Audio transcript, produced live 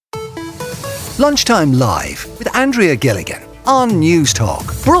Lunchtime Live with Andrea Gilligan on News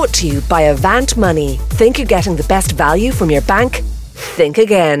Talk. Brought to you by Avant Money. Think you're getting the best value from your bank? Think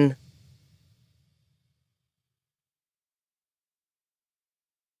again.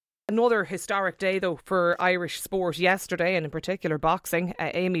 Another historic day, though, for Irish sport yesterday, and in particular boxing.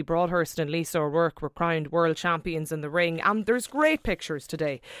 Amy Broadhurst and Lisa O'Rourke were crowned world champions in the ring, and there's great pictures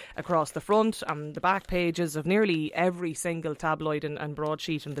today across the front and the back pages of nearly every single tabloid and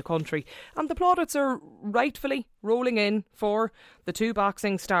broadsheet in the country. And the plaudits are rightfully rolling in for the two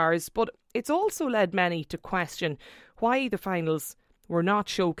boxing stars, but it's also led many to question why the finals were not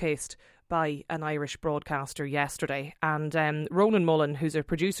showcased by an Irish broadcaster yesterday. And Ronan Mullen, who's a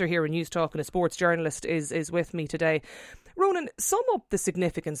producer here in News Talk and a sports journalist, is with me today. Ronan, sum up the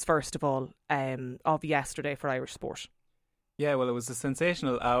significance, first of all, of yesterday for Irish sport. Yeah, well, it was a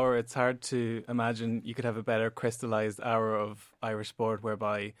sensational hour. It's hard to imagine you could have a better crystallised hour of Irish sport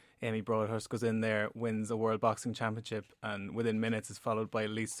whereby Amy Broadhurst goes in there, wins a World Boxing Championship, and within minutes is followed by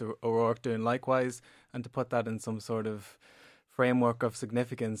Lisa O'Rourke doing likewise. And to put that in some sort of framework of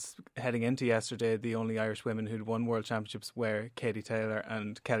significance, heading into yesterday, the only Irish women who'd won world championships were Katie Taylor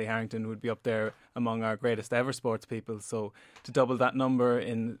and Kelly Harrington, who would be up there among our greatest ever sports people. So to double that number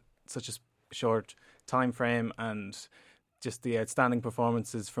in such a short time frame, and just the outstanding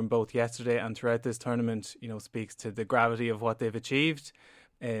performances from both yesterday and throughout this tournament, you know, speaks to the gravity of what they've achieved.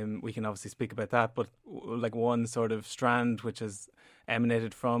 We can obviously speak about that, but like one sort of strand which has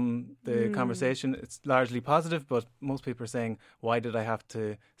emanated from the conversation, it's largely positive, but most people are saying, why did I have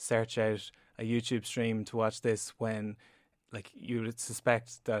to search out a YouTube stream to watch this when, like, you would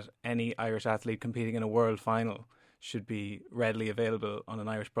suspect that any Irish athlete competing in a world final should be readily available on an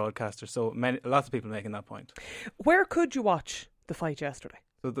Irish broadcaster. So lots of people making that point. Where could you watch the fight yesterday?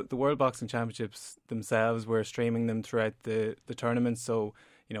 So the World Boxing Championships themselves, were streaming them throughout the tournament. So,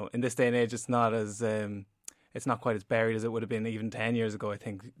 you know, in this day and age, it's not as it's not quite as buried as it would have been even 10 years ago. I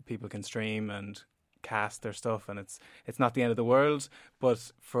think people can stream and cast their stuff, and it's not the end of the world.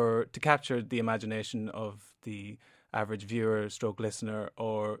 But to capture the imagination of the average viewer, stroke listener,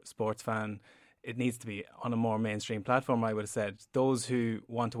 or sports fan, it needs to be on a more mainstream platform, I would have said. Those who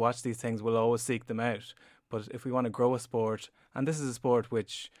want to watch these things will always seek them out. But if we want to grow a sport, and this is a sport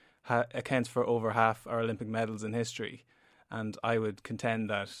which accounts for over half our Olympic medals in history, and I would contend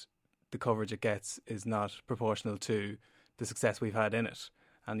that the coverage it gets is not proportional to the success we've had in it.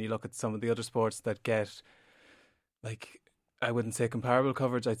 And you look at some of the other sports that get, like, I wouldn't say comparable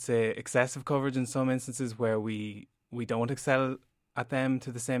coverage, I'd say excessive coverage in some instances where we don't excel at them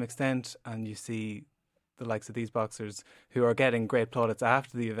to the same extent, and you see the likes of these boxers who are getting great plaudits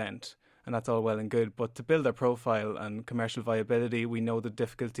after the event, and that's all well and good, but to build their profile and commercial viability, we know the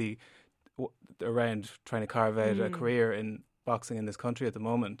difficulty around trying to carve out a career in boxing in this country at the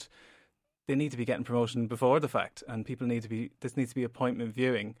moment. They need to be getting promotion before the fact, and this needs to be appointment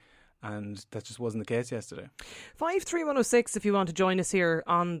viewing, and that just wasn't the case yesterday. 53106 if you want to join us here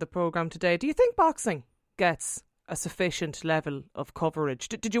on the programme today. Do you think boxing gets a sufficient level of coverage?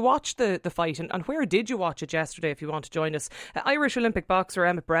 Did you watch the fight, and where did you watch it yesterday if you want to join us? Irish Olympic boxer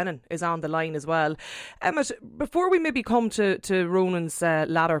Emmett Brennan is on the line as well. Emmett, before we maybe come to Ronan's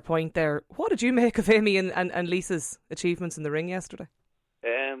latter point there, what did you make of Amy and Lisa's achievements in the ring yesterday?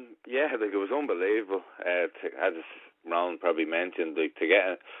 Yeah, like, it was unbelievable. As Ron probably mentioned, like, to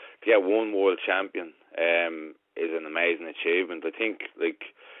get one world champion is an amazing achievement. I think,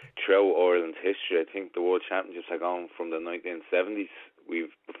 like, throughout Ireland's history, I think the World Championships have gone from the 1970s.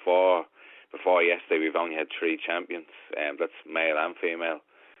 Before yesterday, we've only had 3 champions, that's male and female,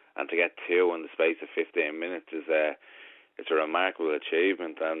 and to get 2 in the space of 15 minutes it's a remarkable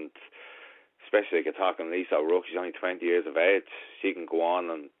achievement. And especially, like, you're talking Lisa O'Rourke, she's only 20 years of age. She can go on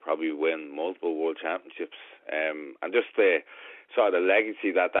and probably win multiple World Championships, and just the sort of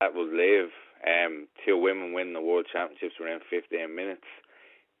legacy that will leave. 2 women winning the World Championships within 15 minutes.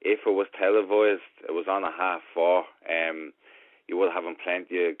 If it was televised, it was on at 4:30, you would have having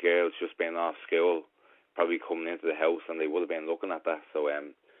plenty of girls just being off school, probably coming into the house, and they would have been looking at that. So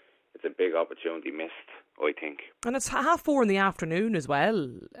it's a big opportunity missed, I think. And it's 4:30 in the afternoon as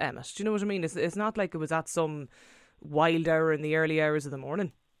well, Emmett. Do you know what I mean? It's not like it was at some wild hour in the early hours of the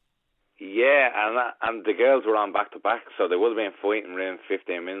morning. Yeah, and the girls were on back to back, so they would have been fighting within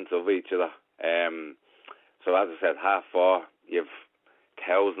 15 minutes of each other. So as I said, 4:30, you've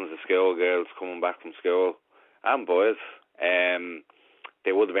thousands of schoolgirls coming back from school, and boys.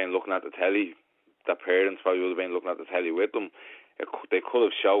 They would have been looking at the telly. Their parents probably would have been looking at the telly with them. They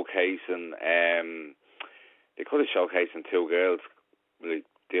could have showcasing 2 girls really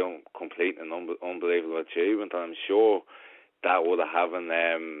completing an unbelievable achievement, and I'm sure that would have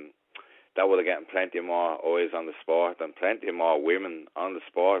that would have gotten plenty more eyes on the sport and plenty more women on the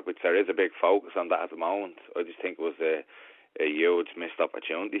sport, which there is a big focus on that at the moment. I just think it was a huge missed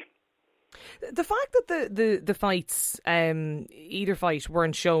opportunity. The fact that the fights, either fight,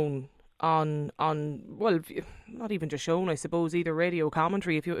 weren't shown on well, not even just shown, I suppose, either radio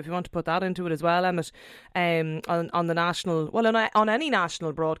commentary, if you want to put that into it as well, Emmett, on the national, well, on any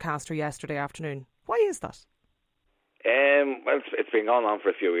national broadcaster yesterday afternoon. Why is that? Well, it's been going on for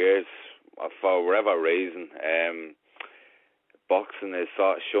a few years. For whatever reason, boxing is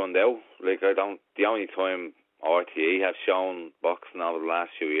sort of shunned out. The only time RTE have shown boxing over the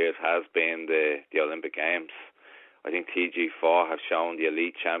last few years has been the Olympic Games. I think TG4 have shown the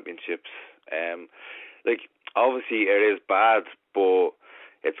Elite Championships. Obviously it is bad, but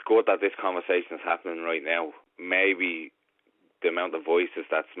it's good that this conversation is happening right now. Maybe the amount of voices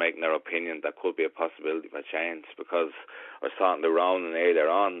that's making their opinion, that could be a possibility for change, because I was talking to Ronan earlier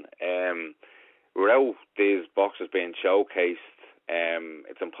on, without these boxers being showcased,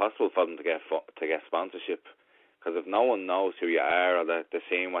 it's impossible for them to get sponsorship, because if no one knows who you are or that they're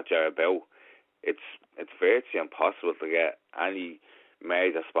seeing what you're about, it's virtually impossible to get any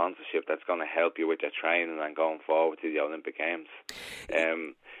major sponsorship that's going to help you with your training and going forward to the Olympic Games.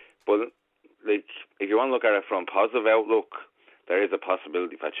 But if you want to look at it from a positive outlook, there is a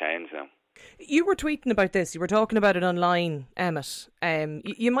possibility for change now. You were tweeting about this. You were talking about it online, Emmett.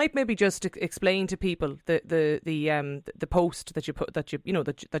 You might maybe just explain to people the post that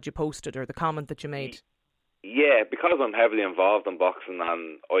you posted, or the comment that you made. Yeah, because I'm heavily involved in boxing,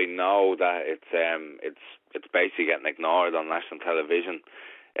 and I know that it's basically getting ignored on national television.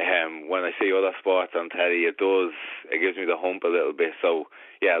 When I see other sports on telly, it gives me the hump a little bit. So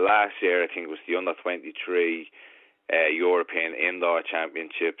yeah, last year I think it was the under-23 European Indoor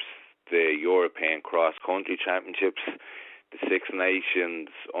Championships, the European Cross Country Championships, the Six Nations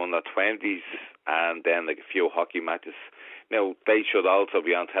under-20s, and then a few hockey matches. Now, they should also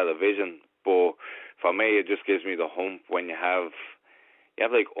be on television, but for me it just gives me the hump when you have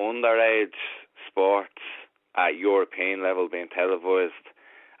underage sports at European level being televised,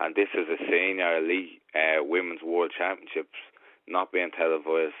 and this is a senior elite women's world championships not being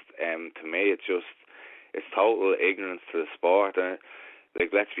televised. To me, it's total ignorance to the sport.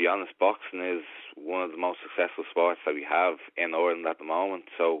 Let's be honest, boxing is one of the most successful sports that we have in Ireland at the moment.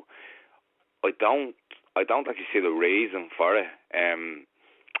 So I don't actually see the reason for it.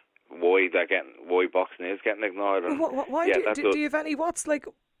 Why boxing is getting ignored. Why do you have any?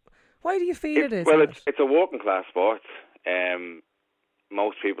 Why do you feel it is? Well, it's a working class sport.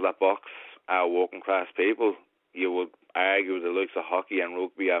 Most people that box are working class people. You would argue the likes of hockey and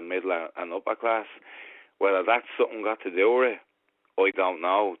rugby are middle and upper class. Whether that's something got to do with it, I don't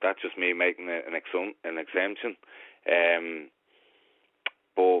know. That's just me making an exemption.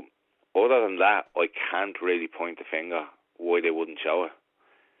 But other than that, I can't really point the finger why they wouldn't show it.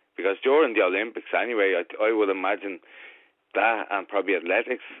 Because during the Olympics anyway, I would imagine that and probably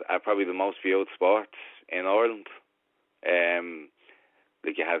athletics are probably the most viewed sports in Ireland.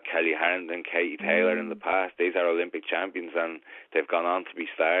 You have Kelly Harrington, Katie Taylor in the past. These are Olympic champions, and they've gone on to be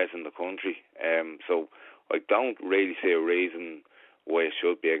stars in the country. So I don't really see a reason why it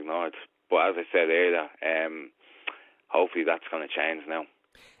should be ignored. But as I said earlier, hopefully that's going to change now.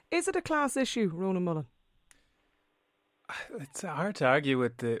 Is it a class issue, Ronan Mullen? It's hard to argue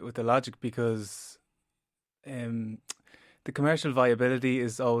with the logic, because the commercial viability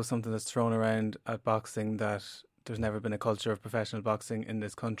is always something that's thrown around at boxing, that there's never been a culture of professional boxing in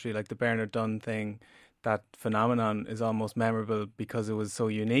this country. Like the Bernard Dunn thing, that phenomenon is almost memorable because it was so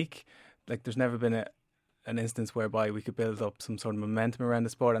unique. Like there's never been an instance whereby we could build up some sort of momentum around the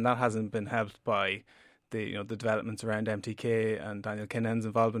sport, and that hasn't been helped by the developments around MTK and Daniel Kinahan's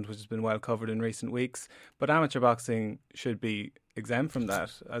involvement, which has been well covered in recent weeks. But amateur boxing should be exempt from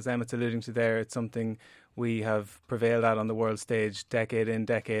that. As Emmett's alluding to there, it's something we have prevailed at on the world stage decade in,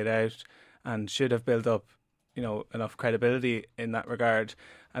 decade out, and should have built up enough credibility in that regard.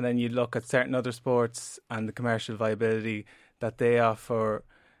 And then you look at certain other sports and the commercial viability that they offer,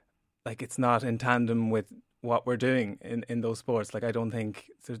 like it's not in tandem with what we're doing in those sports. Like I don't think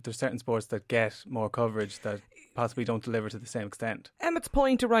there's certain sports that get more coverage that possibly don't deliver to the same extent. Emmett's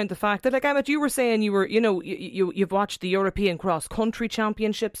point around the fact that, like Emmett, you were saying you've watched the European Cross Country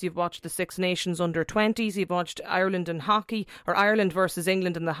Championships, you've watched the Six Nations under-20s, you've watched Ireland in hockey, or Ireland versus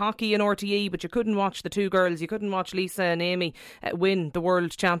England in the hockey in RTE, but you couldn't watch the two girls, you couldn't watch Lisa and Amy win the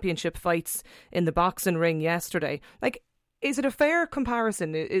World Championship fights in the boxing ring yesterday. Like, is it a fair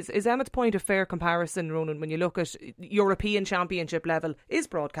comparison? Is Emmett's point a fair comparison, Ronan, when you look at European Championship level, is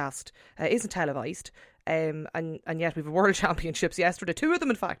broadcast, isn't televised, and yet we have World Championships yesterday, two of them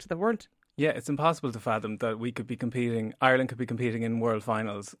in fact, that weren't Yeah, it's impossible to fathom that Ireland could be competing in world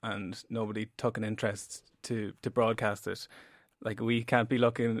finals and nobody took an interest to broadcast it. Like, we can't be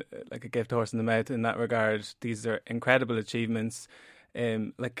looking like a gift horse in the mouth in that regard. These are incredible achievements.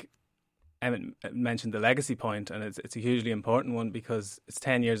 Like Emmett mentioned the legacy point, and it's a hugely important one because it's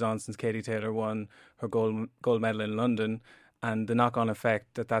 10 years on since Katie Taylor won her gold medal in London, and the knock-on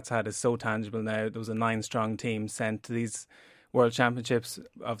effect that's had is so tangible now. There was a 9-strong team sent to these World Championships,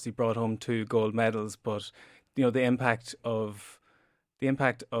 obviously brought home 2 gold medals, but the impact of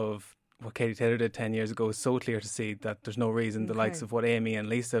what Katie Taylor did 10 years ago is so clear to see that there's no reason the likes of what Amy and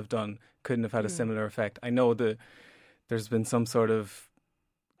Lisa have done couldn't have had a similar effect. I know that there's been some sort of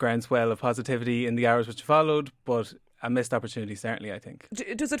groundswell of positivity in the hours which followed, but a missed opportunity certainly, I think.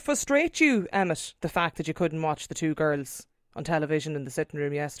 Does it frustrate you, Emmett, the fact that you couldn't watch the 2 girls on television in the sitting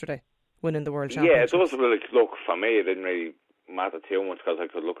room yesterday winning the World Championships? Yeah, it does really, look, for me it didn't really matter too much because I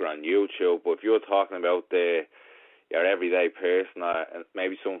could look around YouTube, but if you're talking about your everyday person, or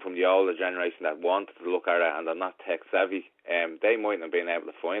maybe someone from the older generation that wanted to look at it and they're not tech savvy, they mightn't have been able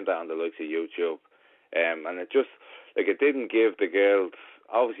to find that on the likes of YouTube. And it just, like, it didn't give the girls,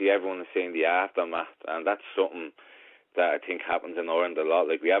 obviously everyone has seen the aftermath, and that's something that I think happens in Ireland a lot.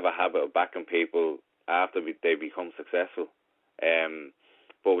 Like, we have a habit of backing people after they become successful.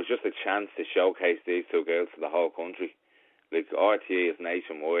 But it was just a chance to showcase these 2 girls to the whole country. Like, RTE is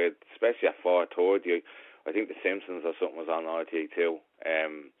nationwide, especially at 4:30. I think The Simpsons or something was on RTE too.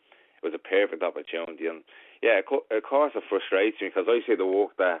 It was a perfect opportunity, and yeah, of course it frustrates me because I see the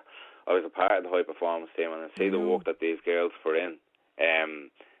work that I was a part of the high performance team, and I see the work that these girls put in.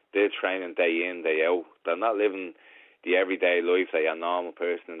 They're training day in, day out. They're not living the everyday life that a normal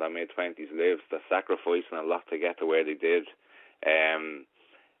person in their mid-20s lives. They're sacrificing a lot to get to where they did.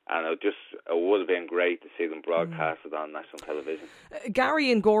 And it would have been great to see them broadcasted on national television. Gary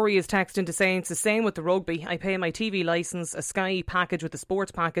in Gorey is texting to saying it's the same with the rugby. I pay my TV licence, a Sky package with the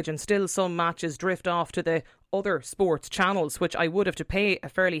sports package, and still some matches drift off to the other sports channels, which I would have to pay a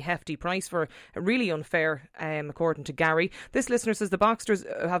fairly hefty price for. Really unfair, according to Gary. This listener says the Boxers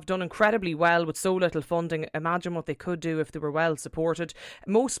have done incredibly well with so little funding. Imagine what they could do if they were well supported.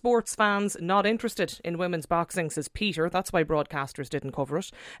 Most sports fans not interested in women's boxing, says Peter. That's why broadcasters didn't cover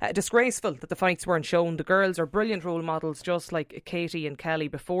it. Disgraceful that the fights weren't shown. The girls are brilliant role models, just like Katie and Kelly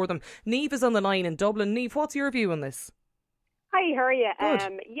before them. Niamh is on the line in Dublin. Niamh, what's your view on this? Hi, how are you?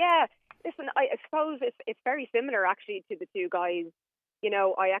 Good. Yeah, listen, I suppose it's very similar actually to the 2 guys.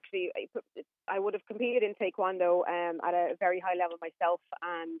 I would have competed in Taekwondo at a very high level myself,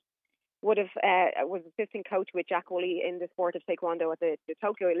 and would have was assistant coach with Jack Woolley in the sport of Taekwondo at the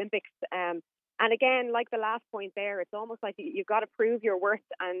Tokyo Olympics. And again, like the last point there, it's almost like you've got to prove your worth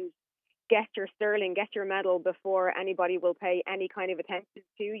and get your sterling, get your medal before anybody will pay any kind of attention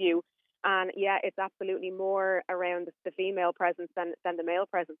to you. And yeah, it's absolutely more around the female presence than the male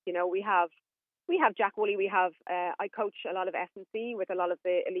presence. We have Jack Woolley. We have I coach a lot of S&C with a lot of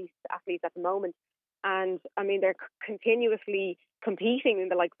the elite athletes at the moment, and I mean they're continuously competing in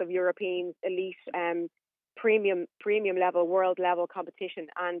the likes of European elite, premium level, world level competition,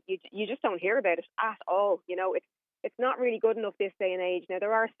 and you just don't hear about it at all. It's not really good enough this day and age. Now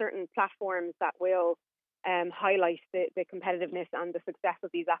there are certain platforms that will highlight the competitiveness and the success of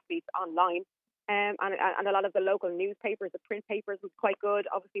these athletes online. And a lot of the local newspapers, the print papers was quite good.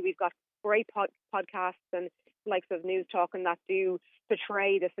 Obviously, we've got great podcasts and likes of News Talking that do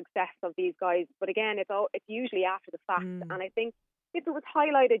portray the success of these guys. But again, it's usually after the fact. And I think if it was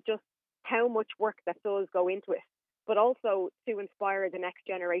highlighted just how much work that does go into it, but also to inspire the next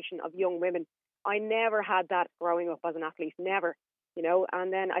generation of young women. I never had that growing up as an athlete, never.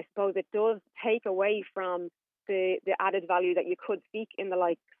 And then I suppose it does take away from the added value that you could seek in the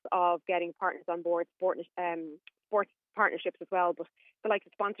likes of getting partners on board, sports partnerships as well, but the likes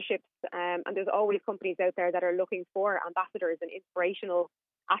of sponsorships. And there's always companies out there that are looking for ambassadors and inspirational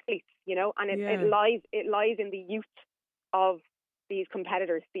athletes, and it lies in the youth of these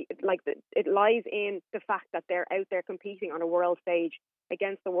competitors. It lies in the fact that they're out there competing on a world stage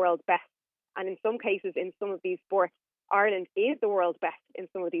against the world's best. And in some cases, in some of these sports, Ireland is the world's best in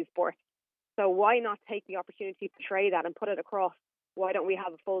some of these sports. So why not take the opportunity to portray that and put it across? Why don't we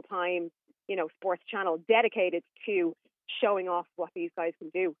have a full-time, sports channel dedicated to showing off what these guys can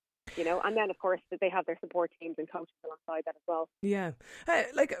do? And then of course they have their support teams and coaches alongside that as well. Yeah,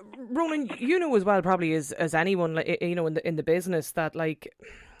 like Ronan, as well probably as anyone, in the business, that like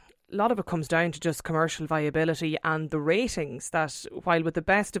a lot of it comes down to just commercial viability and the ratings, that while with the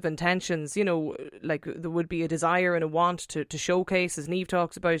best of intentions, like there would be a desire and a want to showcase, as Niamh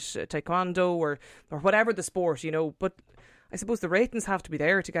talks about, taekwondo or whatever the sport, but I suppose the ratings have to be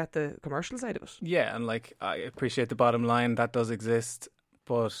there to get the commercial side of it. Yeah, and like I appreciate the bottom line that does exist,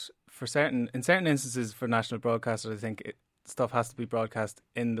 but in certain instances for national broadcasters, I think stuff has to be broadcast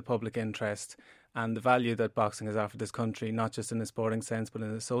in the public interest, and the value that boxing has offered this country, not just in a sporting sense but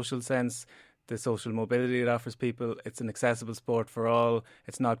in a social sense, the social mobility it offers people. It's an accessible sport for all.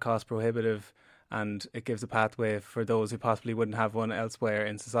 It's not cost prohibitive, and it gives a pathway for those who possibly wouldn't have one elsewhere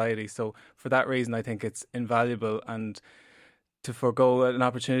in society. So for that reason, I think it's invaluable, and to forego an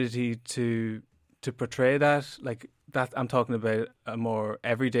opportunity to portray that, like that, I'm talking about a more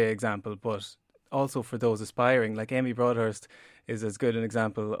everyday example, but also for those aspiring, like Amy Broadhurst is as good an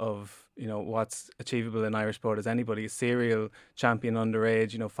example of, you know, what's achievable in Irish sport as anybody. A serial champion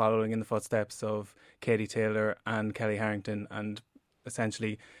underage, you know, following in the footsteps of Katie Taylor and Kelly Harrington, and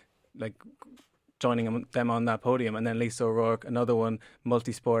essentially like joining them on that podium. And then Lisa O'Rourke, another one,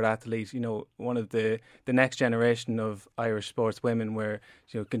 multi-sport athlete, you know, one of the next generation of Irish sports women where,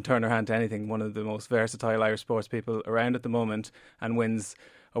 you know, can turn her hand to anything, one of the most versatile Irish sports people around at the moment, and wins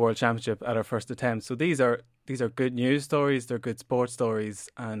a world championship at her first attempt. So these are good news stories, they're good sports stories,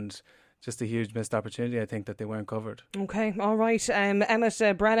 and just a huge missed opportunity, I think, that they weren't covered. Okay, all right.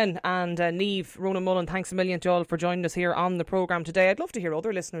 Emmett Brennan and Niamh Ronan Mullen, thanks a million to all for joining us here on the programme today. I'd love to hear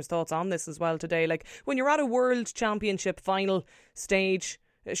other listeners' thoughts on this as well today. Like, when you're at a World Championship final stage,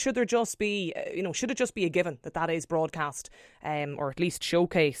 should there just be, should it just be a given that is broadcast, or at least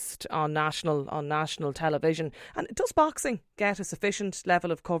showcased on national television? And does boxing get a sufficient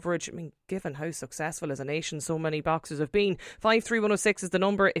level of coverage? I mean, given how successful as a nation so many boxers have been. 53106 is the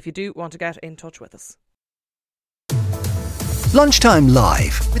number if you do want to get in touch with us. Lunchtime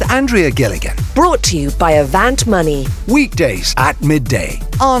Live with Andrea Gilligan. Brought to you by Avant Money. Weekdays at midday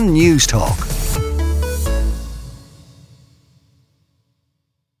on News Talk.